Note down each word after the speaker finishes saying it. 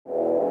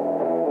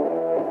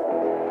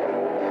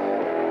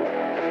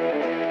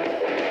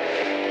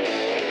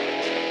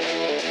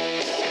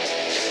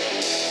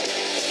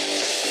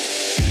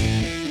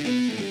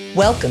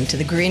Welcome to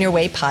the Greener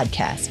Way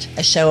podcast,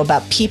 a show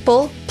about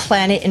people,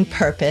 planet, and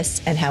purpose,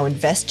 and how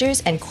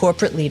investors and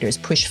corporate leaders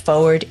push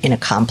forward in a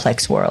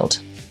complex world.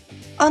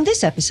 On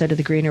this episode of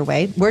The Greener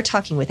Way, we're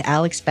talking with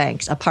Alex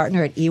Banks, a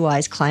partner at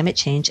EY's Climate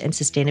Change and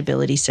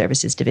Sustainability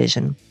Services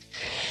Division.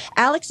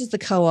 Alex is the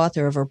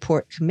co-author of a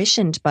report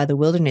commissioned by the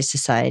Wilderness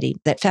Society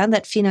that found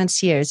that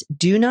financiers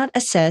do not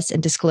assess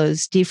and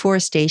disclose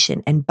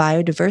deforestation and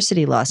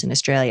biodiversity loss in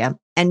Australia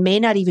and may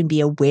not even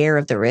be aware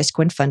of the risk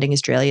when funding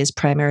Australia's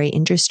primary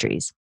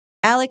industries.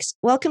 Alex,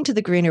 welcome to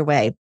The Greener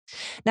Way.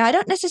 Now, I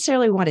don't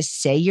necessarily want to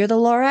say you're the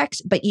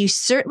Lorax, but you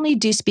certainly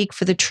do speak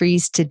for the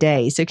trees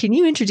today. So can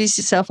you introduce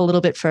yourself a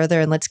little bit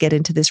further and let's get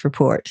into this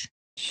report?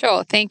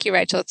 Sure. Thank you,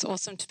 Rachel. It's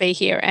awesome to be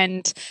here.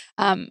 And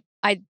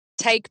I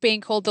take being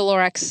called the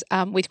Lorax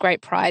with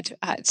great pride.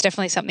 It's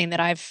definitely something that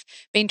I've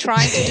been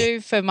trying to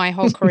do for my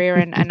whole career.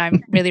 And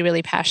I'm really,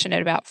 really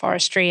passionate about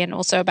forestry and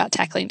also about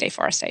tackling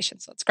deforestation.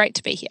 So it's great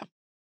to be here.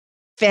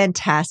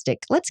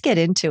 Fantastic. Let's get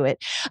into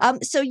it.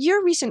 So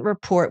your recent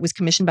report was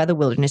commissioned by the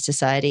Wilderness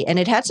Society, and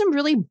it had some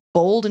really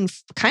bold and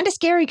kind of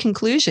scary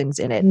conclusions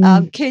in it.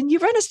 Can you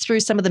run us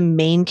through some of the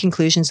main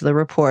conclusions of the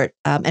report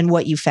and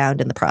what you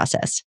found in the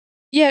process?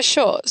 Yeah,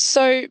 sure.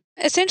 So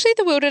essentially,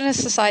 the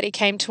Wilderness Society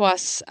came to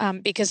us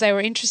because they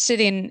were interested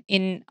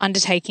in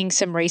undertaking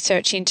some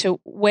research into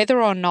whether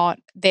or not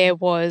there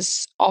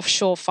was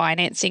offshore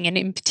financing, and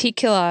in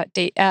particular,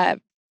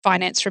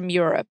 finance from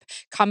Europe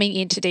coming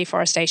into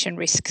deforestation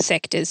risk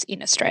sectors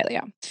in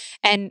Australia.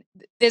 And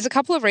there's a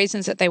couple of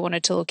reasons that they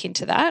wanted to look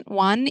into that.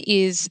 One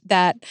is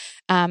that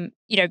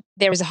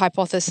there is a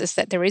hypothesis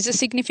that there is a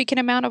significant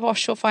amount of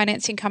offshore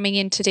financing coming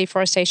into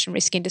deforestation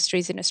risk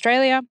industries in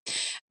Australia,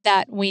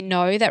 that we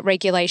know that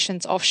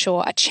regulations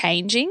offshore are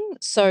changing.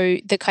 So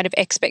the kind of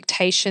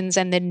expectations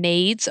and the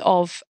needs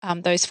of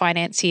those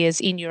financiers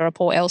in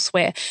Europe or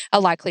elsewhere are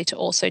likely to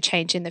also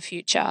change in the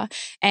future.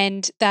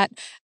 And that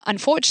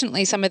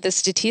unfortunately, some of the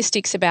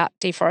statistics about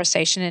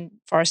deforestation and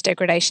forest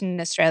degradation in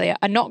Australia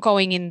are not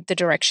going in the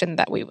direction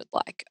that we would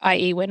like,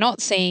 i.e. we're not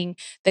seeing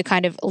the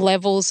kind of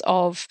levels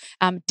of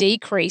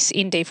decrease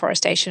in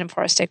deforestation and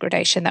forest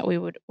degradation that we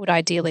would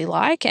ideally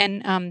like.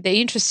 And they're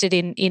interested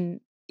in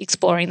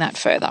exploring that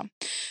further.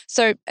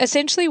 So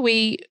essentially,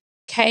 we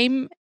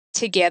came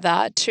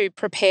together to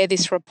prepare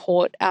this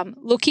report,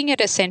 looking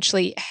at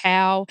essentially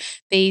how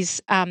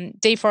these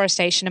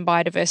deforestation and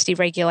biodiversity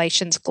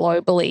regulations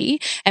globally,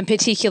 and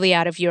particularly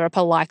out of Europe,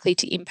 are likely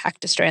to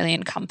impact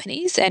Australian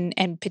companies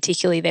and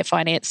particularly their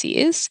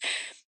financiers.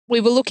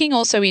 We were looking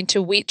also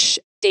into which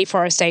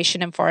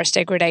deforestation and forest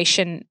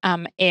degradation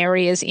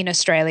areas in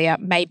Australia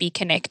may be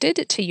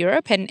connected to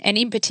Europe, and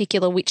in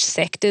particular, which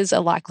sectors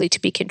are likely to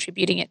be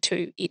contributing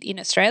to it in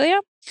Australia.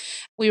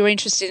 We were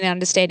interested in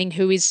understanding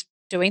who is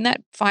doing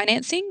that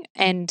financing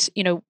and,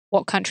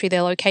 what country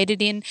they're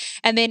located in.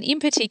 And then in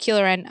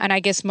particular, and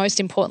I guess most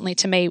importantly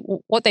to me,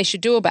 what they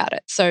should do about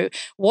it. So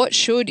what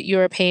should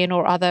European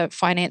or other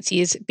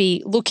financiers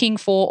be looking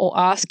for or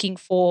asking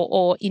for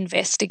or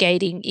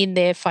investigating in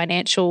their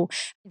financial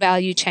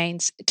value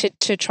chains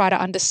to try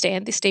to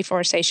understand this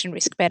deforestation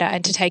risk better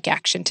and to take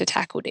action to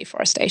tackle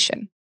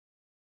deforestation?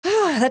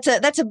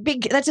 That's a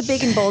big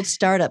and bold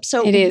startup.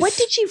 So what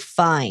did you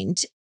find?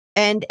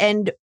 And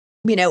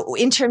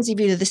in terms of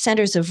either the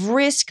centers of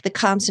risk, the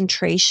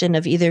concentration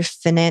of either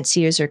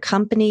financiers or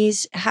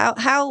companies,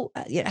 how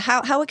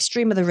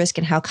extreme are the risk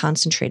and how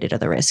concentrated are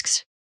the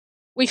risks?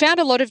 We found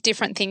a lot of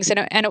different things,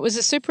 and it was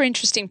a super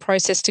interesting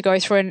process to go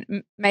through.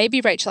 And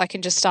maybe, Rachel, I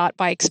can just start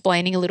by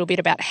explaining a little bit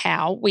about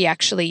how we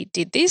actually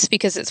did this,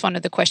 because it's one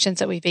of the questions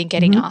that we've been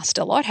getting asked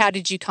a lot. How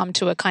did you come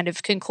to a kind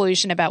of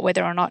conclusion about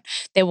whether or not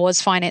there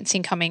was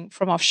financing coming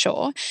from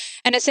offshore?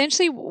 And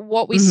essentially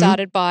what we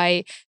started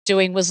by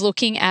doing was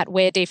looking at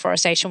where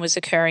deforestation was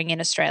occurring in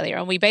Australia.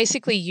 And we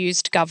basically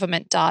used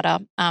government data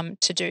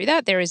to do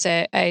that. There is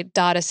a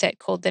data set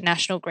called the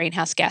National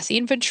Greenhouse Gas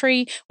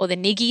Inventory, or the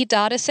NGGI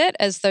data set,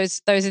 as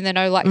those in the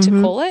know like to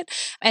call it.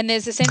 And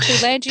there's essentially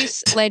land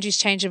use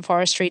change and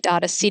forestry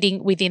data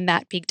sitting within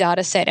that big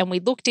data set. And we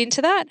looked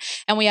into that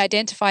and we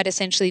identified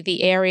essentially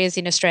the areas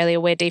in Australia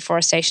where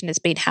deforestation has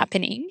been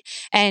happening.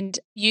 And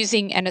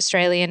using an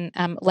Australian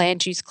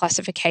land use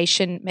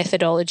classification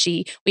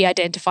methodology, we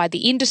identified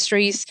the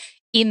industries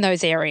in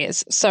those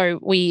areas. So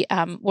we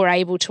were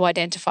able to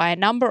identify a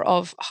number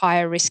of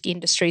higher risk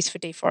industries for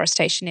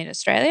deforestation in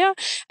Australia,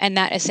 and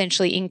that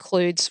essentially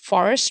includes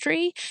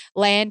forestry,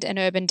 land and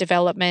urban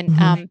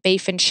development,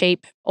 beef and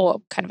sheep,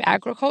 or kind of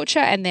agriculture,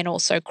 and then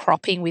also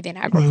cropping within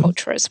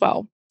agriculture as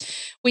well.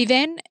 We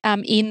then,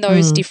 in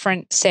those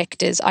different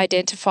sectors,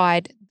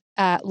 identified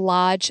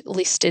large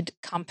listed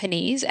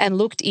companies and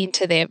looked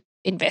into their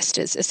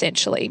investors,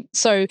 essentially.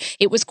 So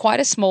it was quite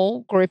a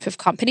small group of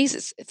companies.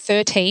 It's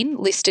 13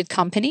 listed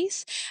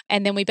companies.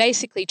 And then we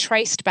basically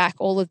traced back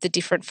all of the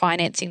different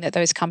financing that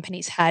those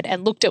companies had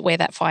and looked at where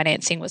that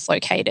financing was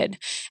located.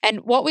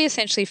 And what we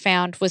essentially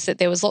found was that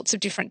there was lots of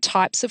different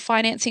types of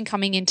financing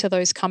coming into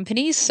those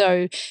companies.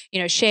 So,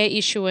 share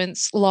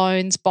issuance,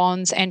 loans,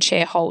 bonds, and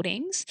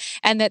shareholdings.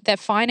 And that their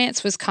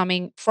finance was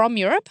coming from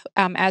Europe,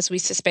 as we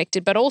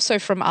suspected, but also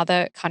from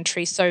other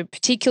countries. So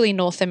particularly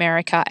North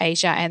America,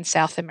 Asia, and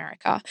South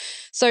America.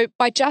 So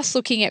by just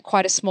looking at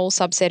quite a small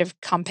subset of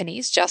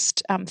companies,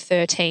 just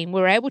 13,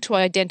 we were able to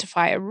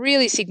identify a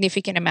really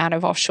significant amount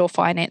of offshore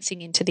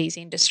financing into these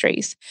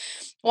industries.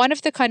 One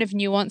of the kind of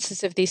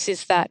nuances of this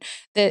is that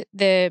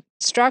the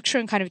structure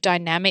and kind of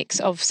dynamics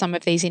of some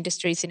of these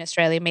industries in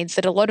Australia means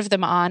that a lot of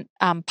them aren't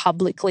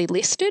publicly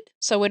listed.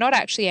 So we're not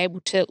actually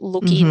able to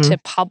look into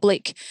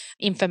public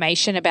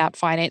information about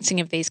financing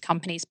of these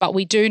companies, but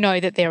we do know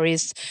that there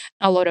is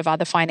a lot of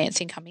other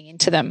financing coming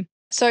into them.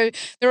 So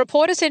the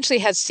report essentially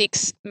has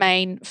 6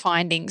 main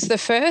findings. The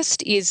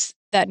first is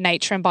that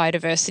nature and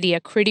biodiversity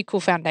are critical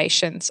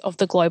foundations of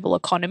the global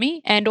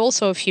economy and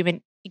also of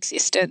human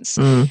existence,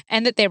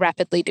 and that they're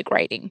rapidly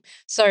degrading.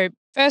 So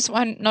first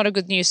one, not a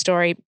good news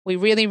story. We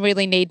really,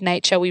 really need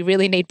nature. We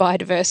really need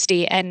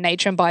biodiversity, and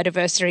nature and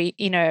biodiversity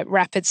in a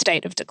rapid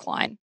state of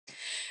decline.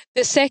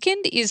 The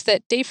second is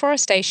that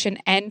deforestation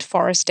and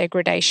forest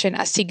degradation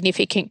are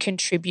significant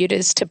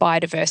contributors to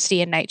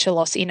biodiversity and nature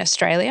loss in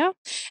Australia,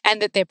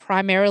 and that they're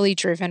primarily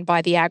driven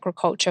by the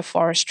agriculture,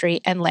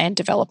 forestry, and land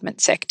development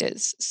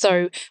sectors.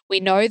 So we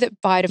know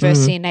that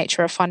biodiversity and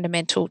nature are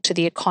fundamental to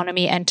the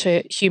economy and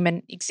to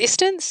human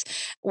existence.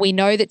 We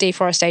know that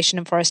deforestation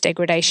and forest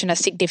degradation are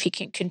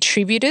significant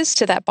contributors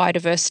to that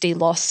biodiversity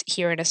loss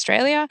here in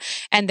Australia,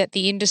 and that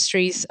the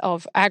industries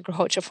of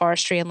agriculture,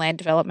 forestry, and land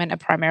development are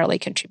primarily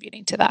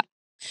contributing to that.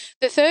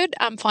 The third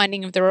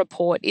finding of the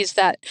report is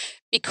that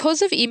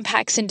because of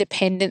impacts and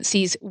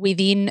dependencies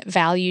within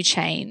value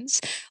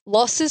chains,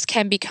 losses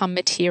can become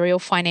material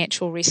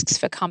financial risks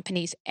for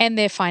companies and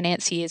their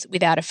financiers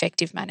without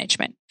effective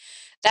management.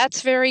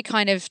 That's very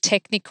kind of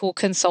technical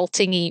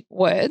consulting-y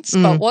words,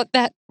 but what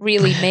that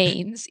really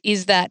means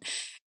is that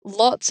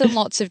lots and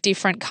lots of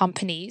different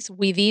companies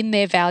within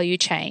their value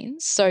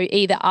chains, so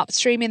either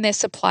upstream in their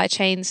supply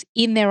chains,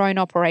 in their own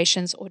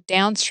operations, or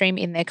downstream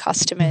in their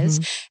customers,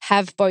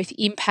 have both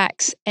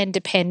impacts and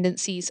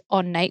dependencies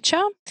on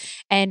nature.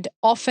 And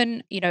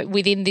often,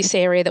 within this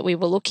area that we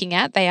were looking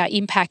at, they are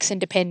impacts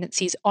and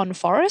dependencies on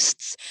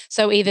forests.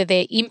 So either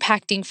they're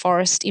impacting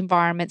forest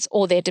environments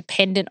or they're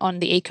dependent on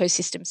the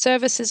ecosystem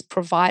services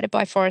provided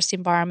by forest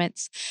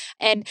environments.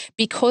 And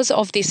because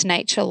of this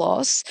nature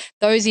loss,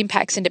 those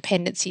impacts and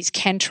dependencies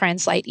can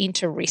translate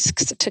into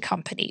risks to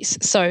companies.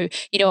 So,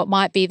 it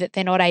might be that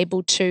they're not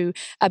able to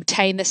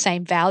obtain the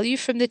same value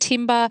from the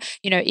timber.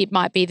 It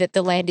might be that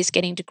the land is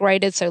getting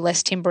degraded, so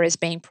less timber is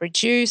being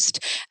produced.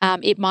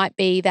 It might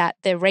be that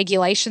the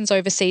regulations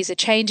overseas are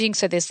changing,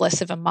 so there's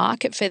less of a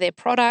market for their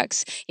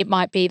products. It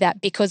might be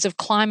that because of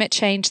climate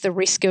change, the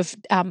risk of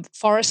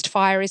forest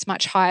fire is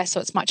much higher,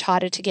 so it's much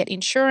harder to get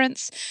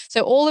insurance.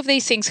 So all of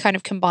these things kind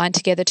of combine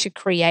together to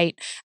create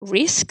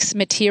risks,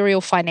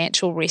 material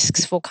financial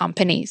risks for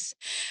companies.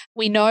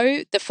 We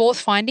know the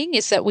fourth finding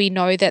is that we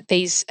know that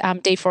these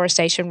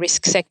deforestation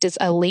risk sectors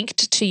are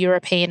linked to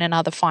European and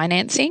other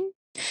financing.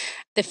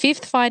 The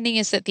fifth finding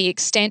is that the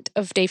extent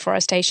of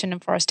deforestation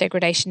and forest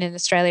degradation in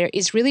Australia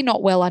is really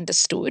not well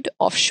understood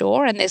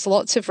offshore, and there's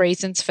lots of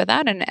reasons for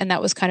that, and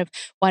that was kind of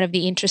one of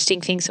the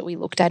interesting things that we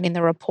looked at in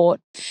the report.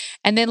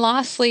 And then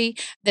lastly,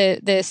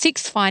 the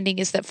sixth finding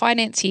is that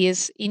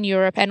financiers in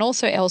Europe and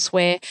also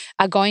elsewhere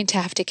are going to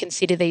have to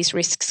consider these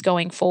risks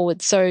going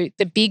forward. So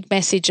the big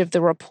message of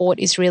the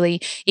report is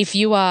really, if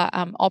you are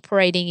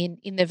operating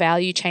in the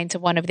value chains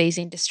of one of these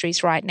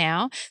industries right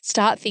now,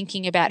 start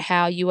thinking about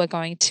how you are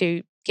going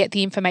to get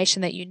the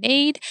information that you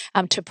need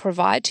to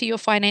provide to your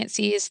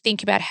financiers.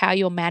 Think about how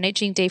you're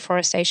managing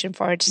deforestation,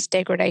 forest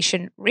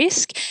degradation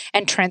risk,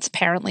 and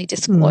transparently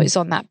disclose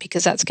on that,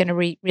 because that's going to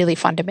be really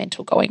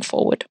fundamental going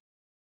forward.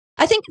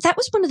 I think that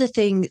was one of the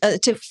things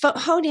to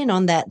hone in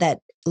on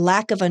that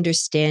lack of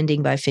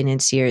understanding by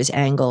financiers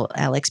angle,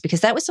 Alex, because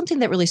that was something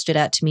that really stood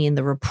out to me in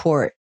the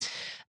report.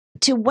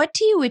 To what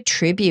do you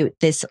attribute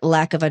this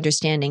lack of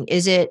understanding?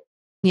 Is it,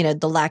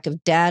 the lack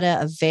of data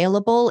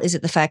available? Is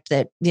it the fact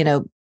that,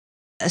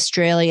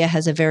 Australia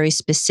has a very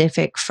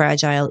specific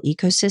fragile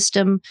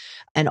ecosystem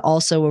and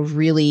also a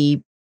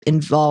really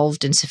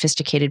involved and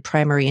sophisticated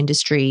primary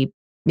industry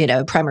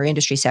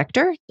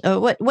sector?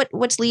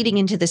 What's leading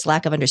into this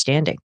lack of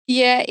understanding?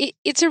 Yeah,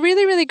 it's a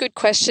really, really good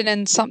question,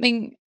 and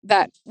something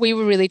that we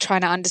were really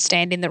trying to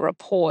understand in the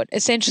report.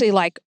 Essentially,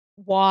 like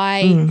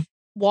why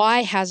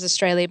has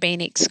Australia been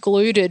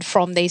excluded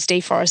from these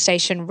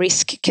deforestation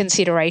risk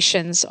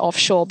considerations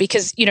offshore?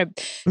 Because,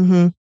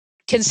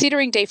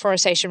 considering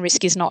deforestation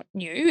risk is not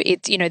new.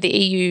 It's, the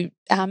EU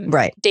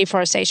Right.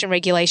 deforestation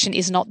regulation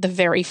is not the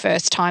very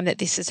first time that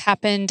this has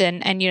happened.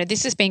 And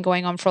this has been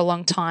going on for a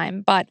long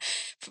time. But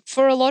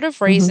for a lot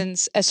of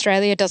reasons,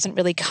 Australia doesn't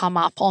really come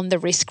up on the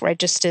risk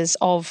registers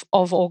of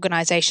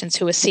organisations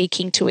who are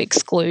seeking to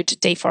exclude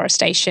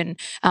deforestation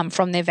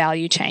from their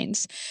value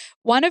chains.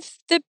 One of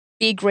the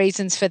big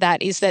reasons for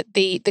that is that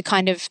the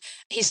kind of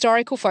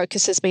historical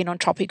focus has been on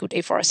tropical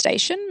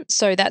deforestation.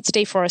 So that's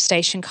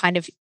deforestation kind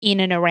of in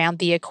and around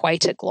the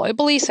equator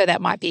globally. So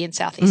that might be in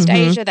Southeast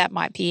Asia, that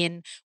might be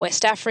in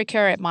West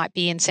Africa, it might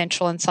be in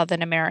Central and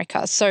Southern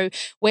America. So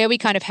where we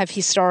kind of have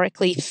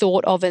historically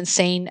thought of and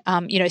seen,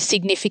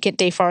 significant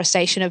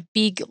deforestation of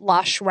big,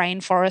 lush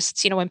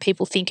rainforests, when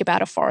people think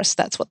about a forest,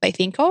 that's what they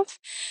think of.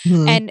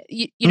 And,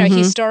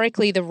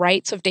 historically, the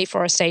rates of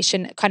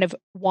deforestation kind of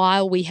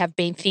while we have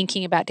been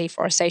thinking about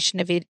deforestation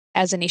of it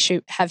as an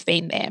issue have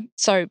been there.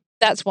 So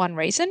that's one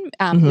reason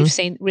we've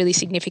seen really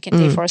significant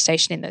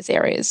deforestation in those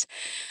areas.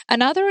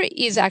 Another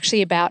is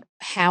actually about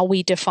how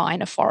we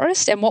define a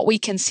forest and what we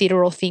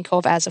consider or think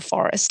of as a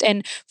forest.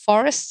 And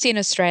forests in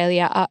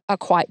Australia are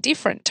quite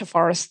different to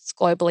forests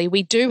globally.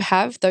 We do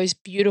have those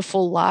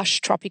beautiful,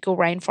 lush tropical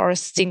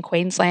rainforests in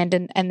Queensland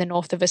and the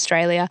north of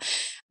Australia.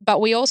 But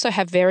we also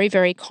have very,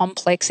 very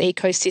complex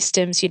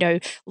ecosystems,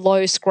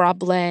 low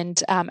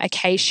scrubland,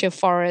 acacia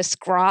forests,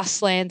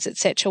 grasslands,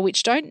 etc.,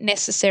 which don't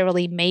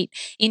necessarily meet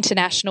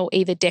international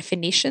either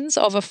definitions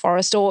of a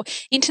forest or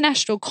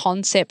international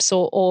concepts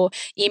or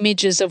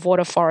images of what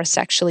a forest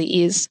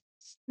actually is.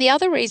 The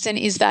other reason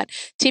is that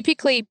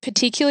typically,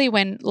 particularly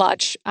when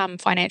large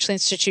financial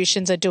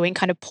institutions are doing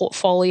kind of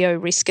portfolio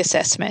risk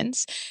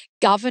assessments,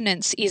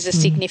 governance is a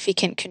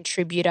significant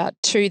contributor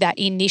to that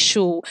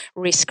initial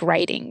risk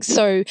rating.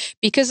 So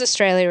because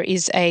Australia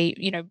is a,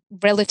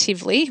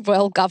 relatively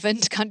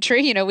well-governed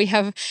country,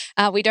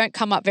 we don't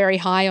come up very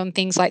high on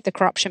things like the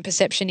Corruption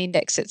Perception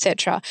Index,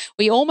 etc.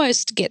 We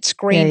almost get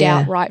screened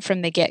out right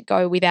from the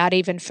get-go without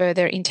even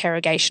further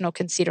interrogation or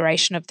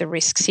consideration of the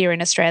risks here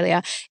in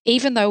Australia,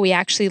 even though we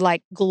actually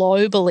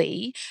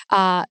globally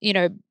are,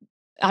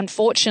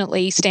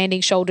 unfortunately standing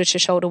shoulder to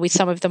shoulder with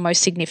some of the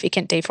most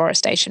significant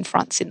deforestation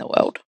fronts in the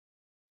world.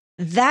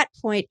 That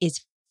point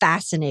is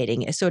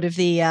fascinating. Sort of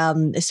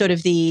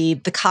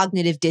the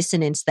cognitive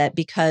dissonance that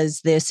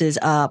because this is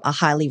a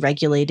highly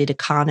regulated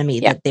economy,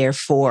 that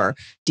therefore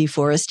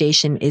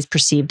deforestation is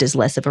perceived as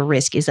less of a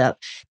risk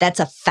that's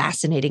a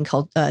fascinating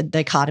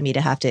dichotomy to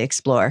have to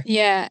explore.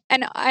 Yeah,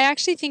 and I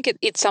actually think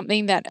it's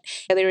something that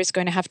Australia is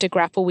going to have to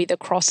grapple with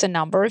across a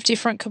number of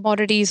different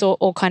commodities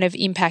or kind of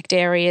impact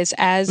areas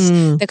as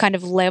the kind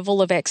of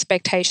level of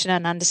expectation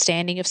and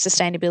understanding of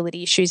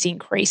sustainability issues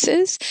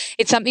increases.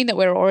 It's something that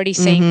we're already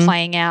seeing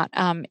playing out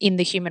in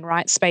the human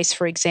rights space,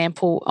 for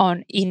example,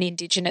 in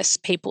Indigenous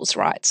people's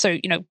rights. So,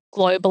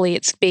 globally,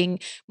 it's being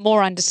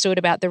more understood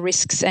about the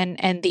risks and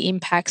the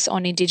impacts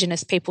on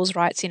Indigenous people's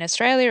rights in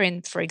Australia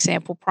in, for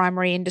example,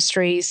 primary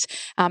industries,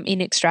 in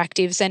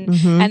extractives,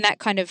 and that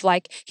kind of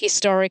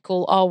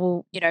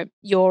historical,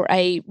 you're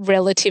a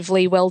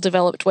relatively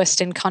well-developed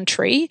Western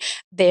country,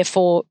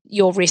 therefore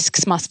your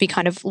risks must be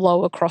kind of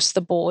low across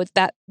the board.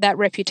 That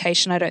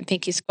reputation, I don't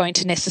think, is going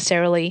to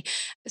necessarily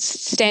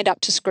stand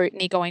up to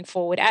scrutiny going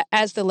forward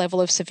as the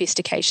level of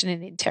sophistication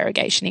and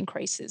interrogation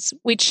increases,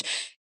 which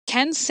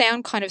can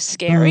sound kind of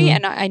scary.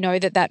 And I know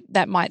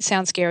that might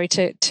sound scary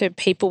to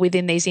people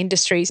within these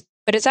industries,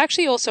 but it's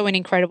actually also an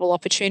incredible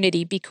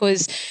opportunity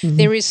because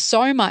there is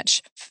so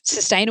much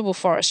sustainable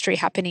forestry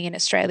happening in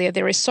Australia.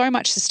 There is so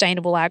much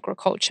sustainable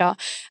agriculture.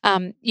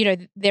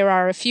 There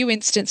are a few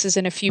instances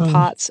in a few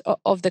parts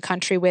of the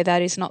country where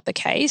that is not the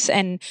case.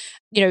 And,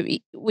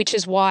 which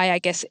is why I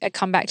guess I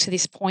come back to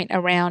this point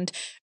around,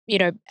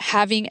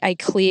 having a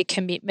clear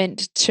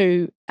commitment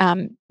to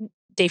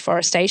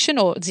deforestation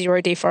or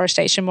zero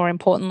deforestation, more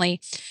importantly,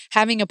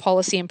 having a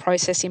policy and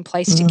process in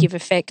place to give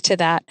effect to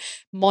that,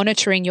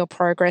 monitoring your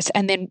progress,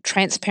 and then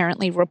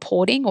transparently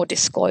reporting or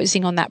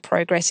disclosing on that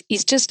progress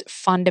is just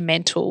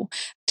fundamental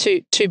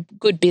to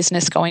good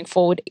business going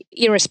forward,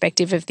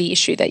 irrespective of the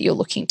issue that you're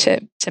looking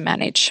to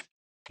manage.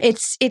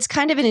 It's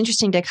kind of an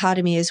interesting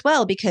dichotomy as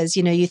well, because,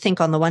 you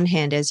think on the one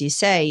hand, as you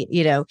say,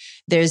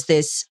 there's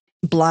this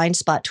blind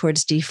spot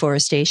towards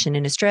deforestation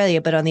in Australia.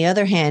 But on the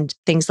other hand,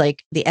 things like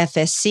the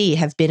FSC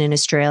have been in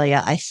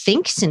Australia, I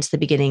think, since the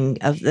beginning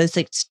of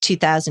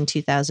 2000,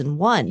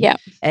 2001. Yeah.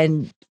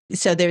 And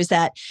so there's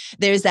that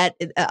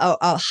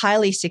a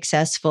highly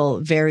successful,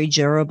 very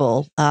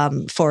durable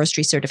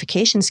forestry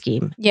certification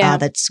scheme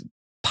that's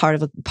part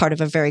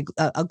of a very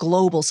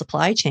global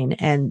supply chain,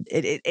 and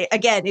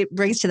it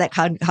brings to that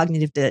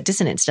cognitive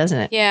dissonance, doesn't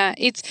it? Yeah,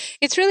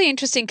 it's really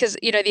interesting because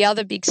the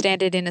other big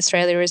standard in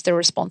Australia is the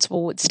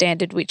Responsible Wood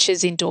Standard, which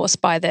is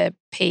endorsed by the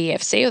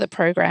PEFC, or the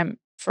Program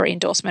for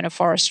Endorsement of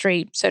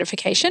Forestry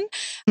Certification.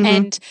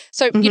 And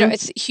so,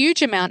 it's a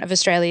huge amount of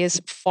Australia's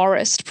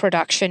forest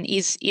production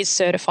is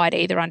certified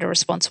either under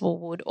Responsible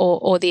Wood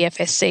or the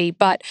FSC.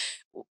 But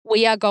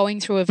we are going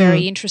through a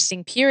very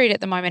interesting period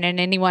at the moment, and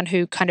anyone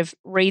who kind of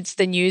reads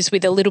the news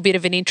with a little bit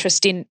of an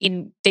interest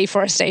in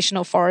deforestation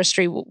or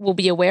forestry will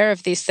be aware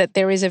of this, that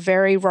there is a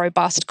very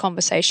robust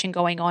conversation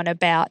going on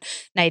about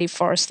native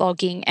forest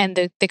logging and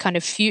the kind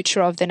of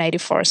future of the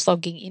native forest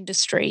logging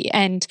industry.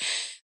 And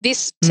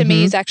this, to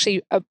me, is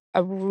actually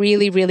a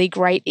really, really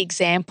great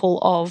example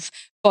of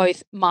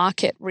both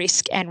market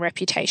risk and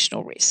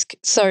reputational risk.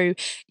 So,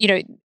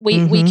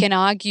 we can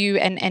argue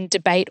and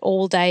debate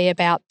all day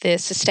about the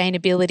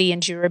sustainability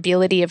and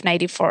durability of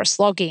native forest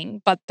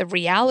logging, but the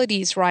reality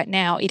is right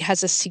now it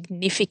has a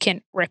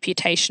significant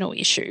reputational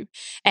issue.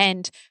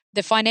 And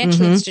the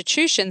financial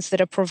institutions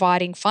that are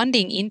providing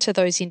funding into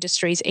those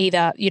industries,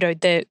 either,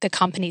 the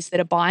companies that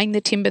are buying the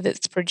timber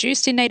that's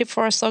produced in native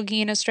forest logging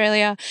in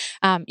Australia,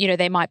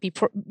 they might be,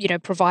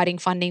 providing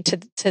funding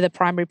to the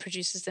primary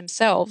producers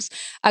themselves,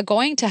 are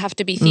going to have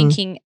to be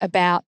thinking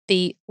about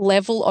the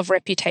level of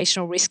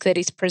reputational risk that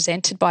is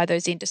presented by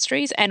those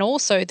industries, and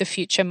also the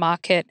future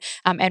market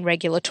and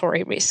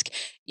regulatory risk.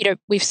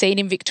 We've seen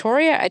in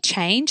Victoria a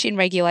change in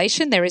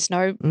regulation. There is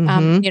no,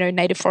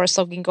 native forest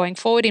logging going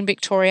forward in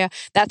Victoria.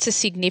 That's a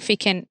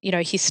significant,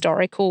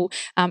 historical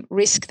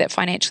risk that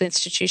financial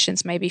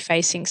institutions may be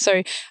facing.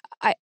 So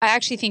I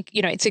actually think,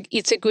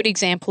 it's a good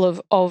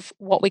example of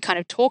what we kind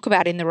of talk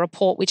about in the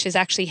report, which is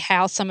actually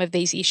how some of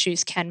these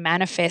issues can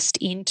manifest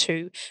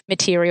into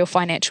material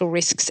financial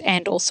risks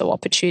and also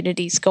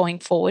opportunities going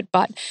forward.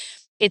 But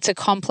it's a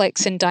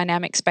complex and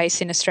dynamic space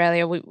in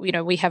Australia.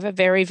 We have a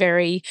very,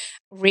 very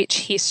rich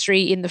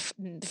history in the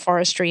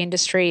forestry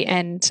industry,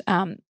 and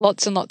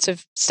lots and lots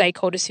of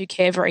stakeholders who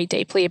care very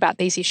deeply about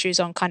these issues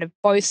on kind of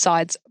both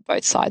sides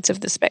of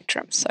the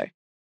spectrum. So.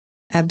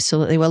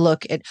 Absolutely. Well,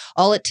 look,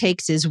 all it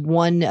takes is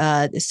one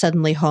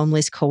suddenly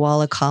homeless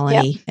koala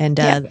colony, and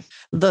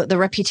the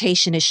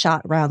reputation is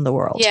shot around the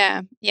world.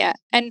 Yeah.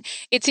 And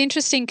it's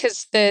interesting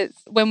because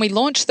when we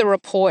launched the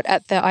report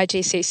at the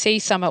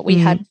IGCC summit, we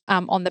had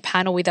on the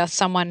panel with us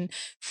someone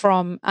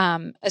from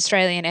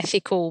Australian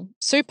Ethical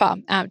Super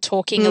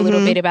talking a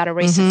little bit about a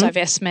recent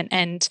divestment.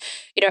 And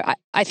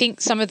I think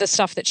some of the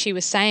stuff that she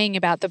was saying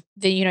about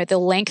the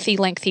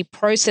lengthy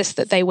process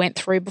that they went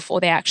through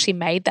before they actually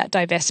made that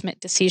divestment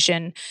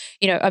decision,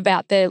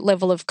 about the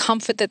level of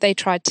comfort that they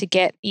tried to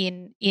get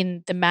in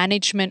the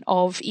management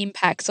of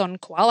impacts on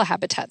koala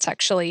habitats,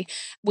 actually,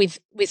 with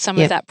some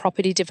of that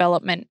property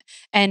development,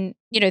 and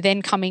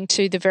then coming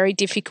to the very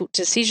difficult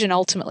decision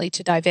ultimately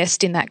to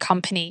divest in that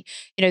company.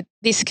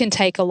 This can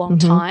take a long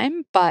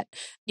time, but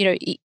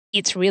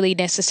it's really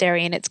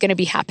necessary, and it's going to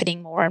be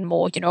happening more and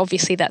more.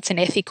 Obviously that's an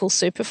ethical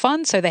super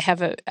fund, so they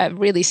have a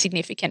really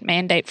significant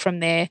mandate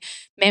from their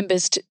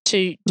members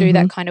to do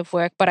that kind of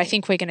work. But I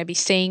think we're going to be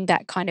seeing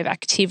that kind of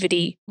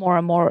activity more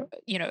and more,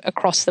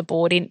 across the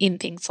board in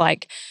things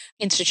like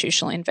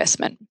institutional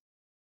investment.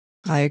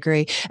 I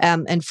agree.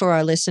 And for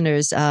our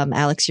listeners,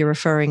 Alex, you're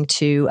referring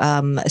to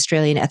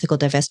Australian ethical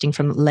divesting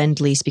from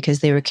Lend-Lease because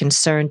they were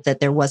concerned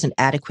that there wasn't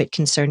adequate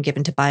concern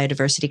given to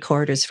biodiversity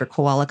corridors for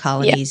koala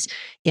colonies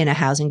in a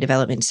housing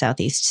development in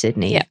Southeast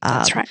Sydney. Yeah,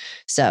 that's right.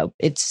 So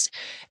it's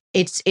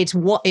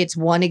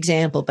one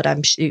example, but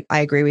I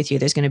agree with you.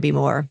 There's going to be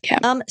more.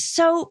 Yeah.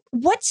 So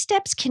what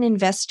steps can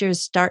investors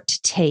start to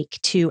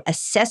take to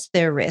assess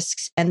their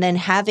risks and then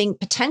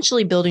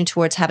potentially building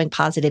towards having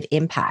positive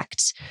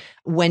impacts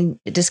when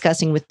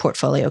discussing with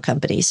portfolio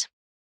companies?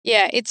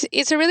 Yeah,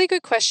 it's a really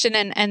good question,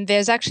 and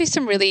there's actually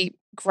some really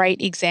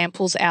great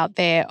examples out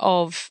there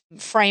of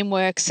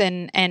frameworks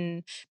and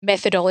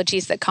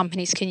methodologies that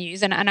companies can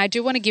use. And I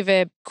do want to give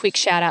a quick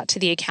shout out to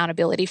the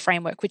accountability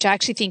framework, which I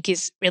actually think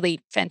is really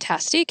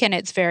fantastic, and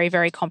it's very,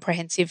 very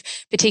comprehensive,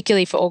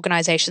 particularly for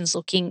organizations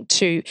looking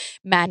to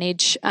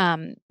manage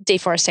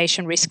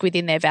deforestation risk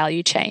within their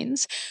value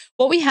chains.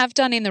 What we have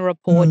done in the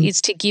report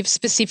is to give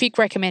specific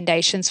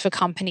recommendations for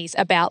companies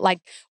about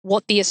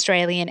what the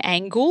Australian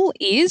angle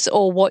is,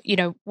 or what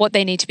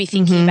they need to be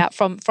thinking about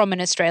from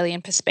an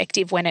Australian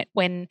perspective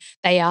when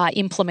they are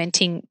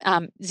implementing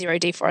zero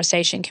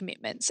deforestation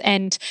commitments.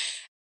 And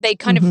they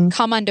kind of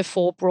come under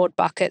four broad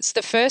buckets.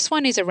 The first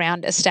one is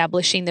around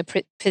establishing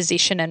the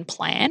position and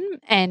plan.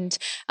 And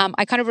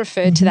I kind of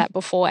referred to that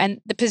before. And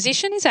the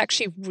position is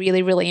actually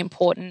really, really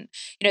important.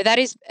 That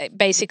is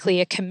basically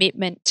a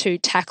commitment to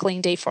tackling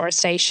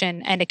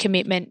deforestation and a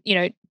commitment,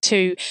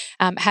 to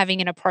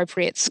having an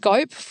appropriate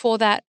scope for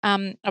that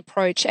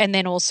approach, and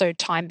then also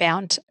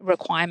time-bound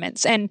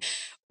requirements. And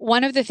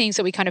one of the things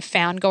that we kind of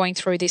found going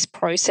through this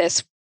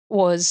process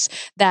was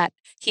that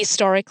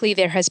historically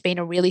there has been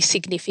a really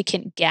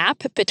significant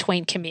gap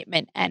between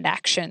commitment and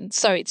action.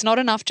 So it's not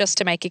enough just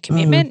to make a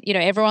commitment.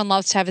 Everyone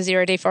loves to have a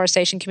zero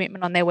deforestation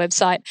commitment on their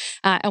website.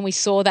 And we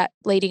saw that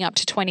leading up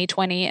to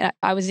 2020.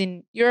 I was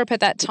in Europe at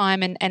that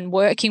time and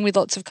working with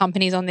lots of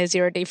companies on their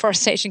zero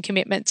deforestation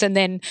commitments. And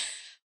then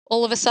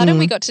All of a sudden,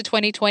 we got to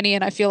 2020,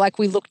 and I feel like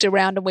we looked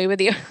around and we were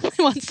the only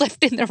ones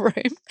left in the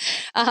room.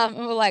 And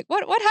we're like,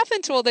 what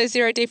happened to all those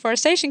zero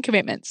deforestation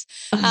commitments?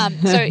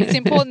 So it's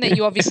important that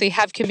you obviously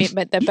have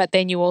commitment, but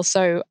then you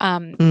also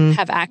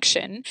have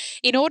action.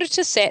 In order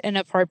to set an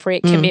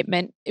appropriate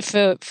commitment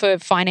for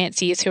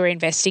financiers who are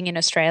investing in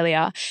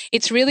Australia,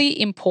 it's really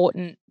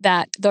important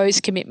that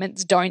those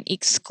commitments don't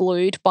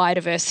exclude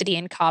biodiversity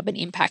and carbon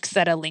impacts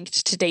that are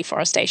linked to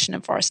deforestation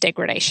and forest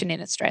degradation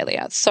in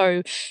Australia.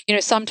 So,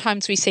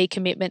 sometimes we see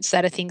commitments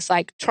that are things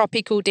like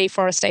tropical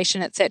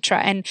deforestation, etc.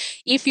 And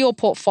if your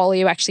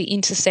portfolio actually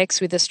intersects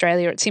with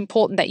Australia, it's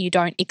important that you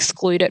don't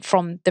exclude it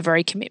from the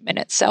very commitment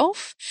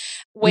itself.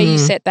 Where you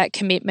set that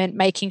commitment,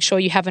 making sure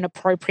you have an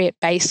appropriate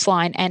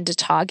baseline and a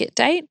target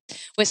date.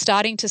 We're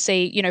starting to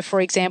see,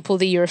 for example,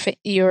 the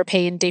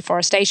European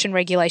deforestation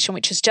regulation,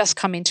 which has just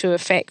come into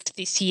effect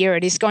this year.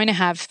 It is going to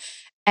have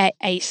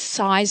a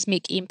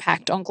seismic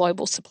impact on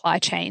global supply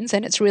chains,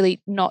 and it's really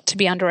not to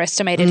be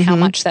underestimated how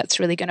much that's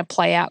really going to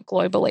play out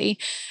globally.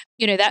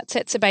 That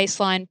sets a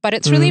baseline, but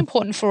it's really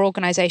important for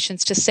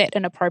organizations to set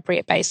an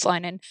appropriate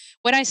baseline. And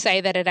when I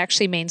say that, it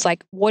actually means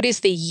what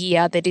is the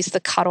year that is the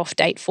cutoff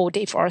date for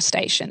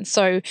deforestation?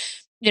 So,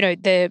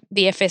 the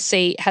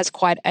FSC has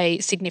quite a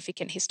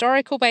significant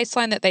historical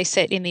baseline that they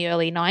set in the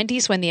early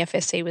 90s when the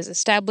FSC was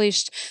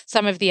established.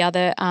 Some of the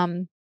other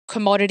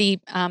commodity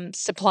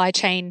supply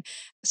chain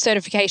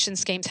certification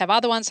schemes have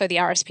other ones. So the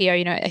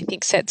RSPO, I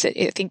think sets it,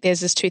 I think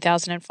theirs is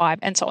 2005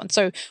 and so on.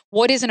 So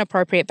what is an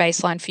appropriate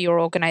baseline for your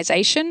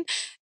organization?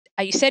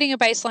 Are you setting a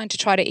baseline to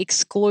try to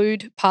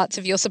exclude parts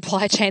of your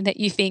supply chain that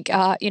you think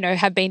are,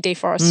 have been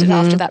deforested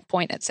after that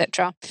point, et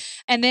cetera?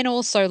 And then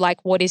also,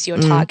 what is your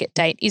target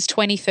date? Is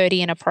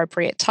 2030 an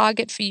appropriate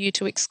target for you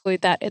to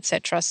exclude that, et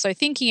cetera? So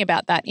thinking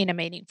about that in a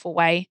meaningful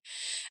way.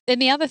 Then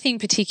the other thing,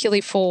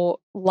 particularly for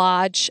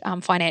large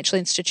financial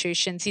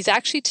institutions, is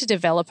actually to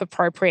develop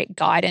appropriate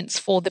guidance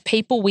for the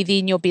people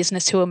within your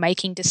business who are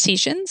making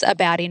decisions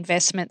about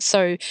investments.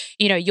 So,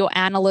 your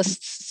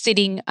analysts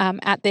sitting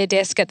at their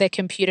desk at their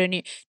computer,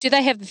 do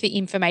they have the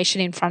information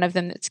in front of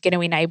them that's going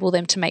to enable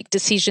them to make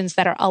decisions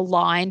that are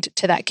aligned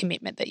to that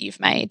commitment that you've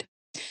made?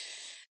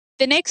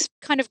 The next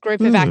kind of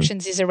group of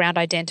actions is around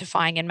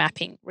identifying and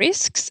mapping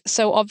risks.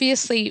 So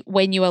obviously,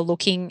 when you are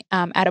looking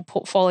at a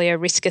portfolio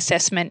risk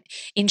assessment,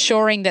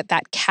 ensuring that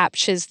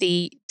captures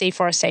the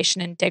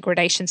deforestation and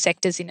degradation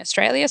sectors in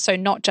Australia. So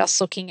not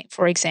just looking,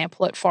 for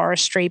example, at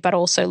forestry, but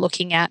also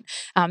looking at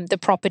the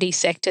property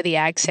sector, the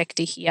ag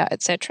sector here,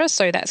 et cetera.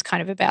 So that's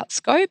kind of about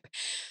scope.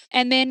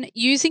 And then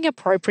using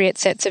appropriate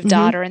sets of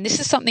data. And this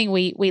is something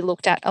we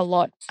looked at a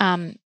lot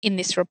in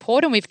this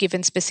report, and we've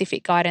given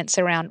specific guidance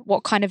around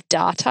what kind of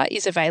data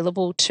is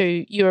available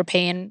to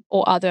European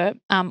or other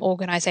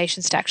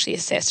organisations to actually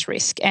assess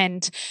risk.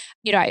 And,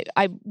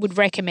 I would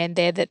recommend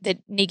there that the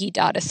NIGI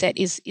data set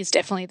is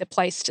definitely the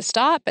place to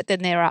start, but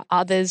then there are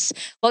others,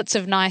 lots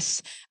of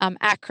nice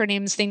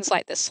acronyms, things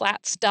like the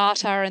SLATS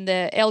data and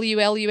the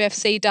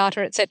LULUFC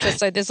data, et cetera.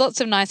 So there's lots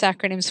of nice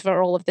acronyms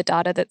for all of the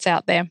data that's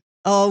out there.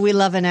 Oh, we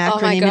love an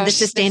acronym in the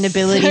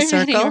sustainability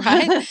circle.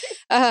 Many,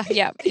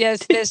 right?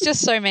 Yes, there's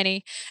just so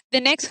many. The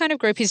next kind of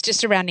group is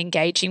just around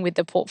engaging with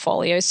the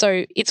portfolio.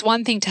 So it's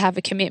one thing to have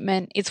a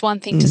commitment, it's one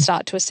thing to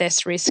start to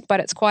assess risk, but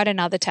it's quite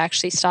another to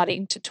actually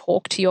starting to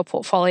talk to your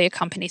portfolio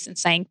companies and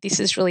saying, this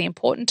is really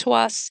important to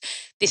us.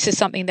 This is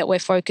something that we're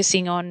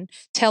focusing on.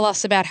 Tell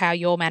us about how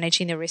you're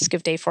managing the risk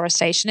of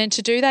deforestation, and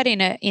to do that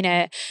in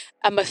a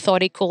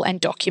methodical and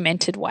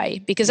documented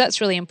way, because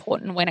that's really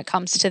important when it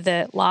comes to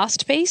the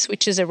last piece,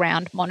 which is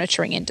around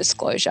monitoring and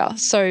disclosure.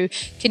 So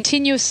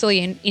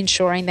continuously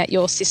ensuring that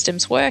your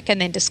systems work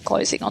and then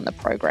disclosing on the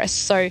progress.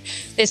 So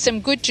there's some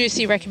good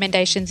juicy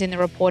recommendations in the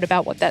report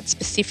about what that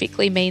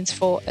specifically means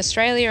for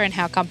Australia and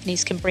how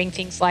companies can bring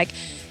things like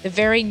the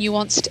very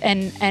nuanced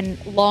and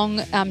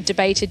long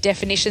debated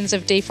definitions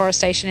of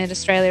deforestation in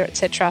Australia, et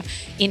cetera,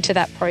 into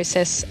that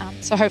process.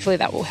 So hopefully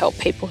that will help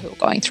people who are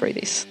going through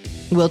this.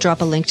 We'll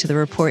drop a link to the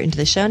report into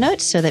the show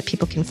notes so that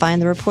people can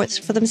find the reports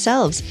for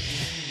themselves.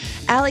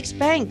 Alex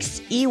Banks,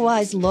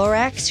 EY's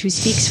Lorax, who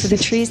speaks for the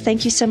trees.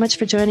 Thank you so much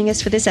for joining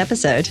us for this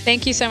episode.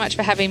 Thank you so much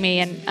for having me.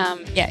 And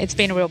it's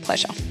been a real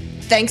pleasure.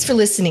 Thanks for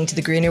listening to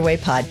the Greener Way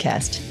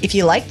podcast. If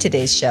you liked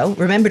today's show,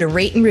 remember to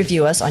rate and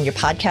review us on your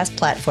podcast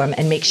platform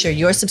and make sure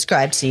you're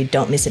subscribed so you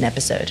don't miss an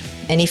episode.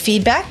 Any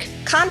feedback?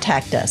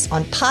 Contact us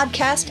on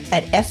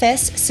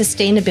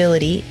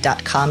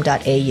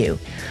podcast@fssustainability.com.au.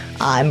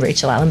 I'm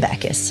Rachel Allen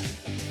Backus.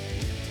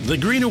 The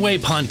Greener Way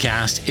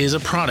podcast is a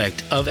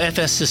product of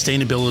FS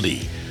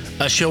Sustainability,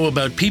 a show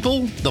about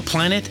people, the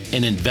planet,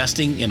 and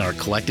investing in our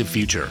collective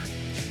future.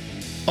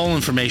 All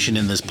information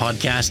in this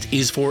podcast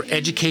is for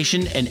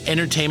education and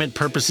entertainment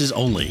purposes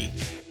only.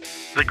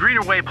 The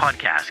Greener Way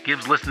podcast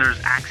gives listeners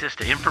access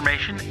to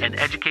information and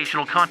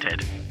educational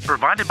content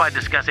provided by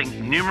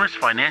discussing numerous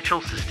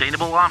financial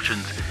sustainable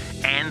options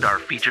and our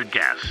featured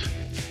guests.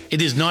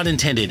 It is not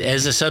intended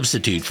as a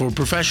substitute for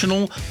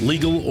professional,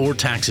 legal, or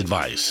tax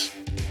advice.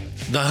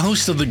 The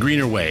hosts of The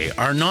Greener Way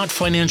are not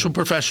financial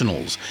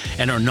professionals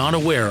and are not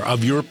aware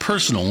of your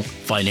personal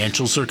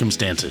financial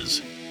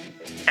circumstances.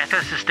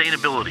 FS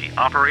Sustainability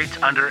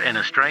operates under an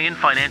Australian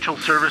Financial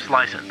Service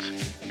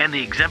Licence and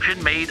the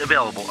exemption made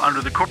available under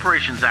the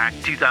Corporations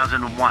Act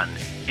 2001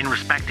 in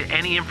respect to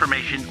any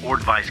information or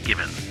advice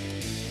given.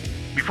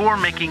 Before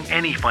making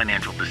any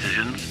financial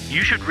decisions,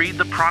 you should read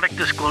the product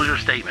disclosure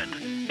statement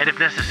and, if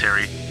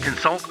necessary,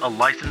 consult a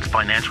licensed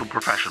financial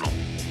professional.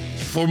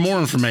 For more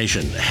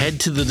information, head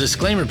to the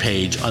disclaimer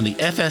page on the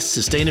FS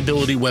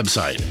Sustainability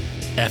website,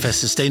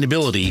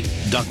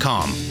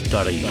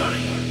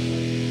 fssustainability.com.au.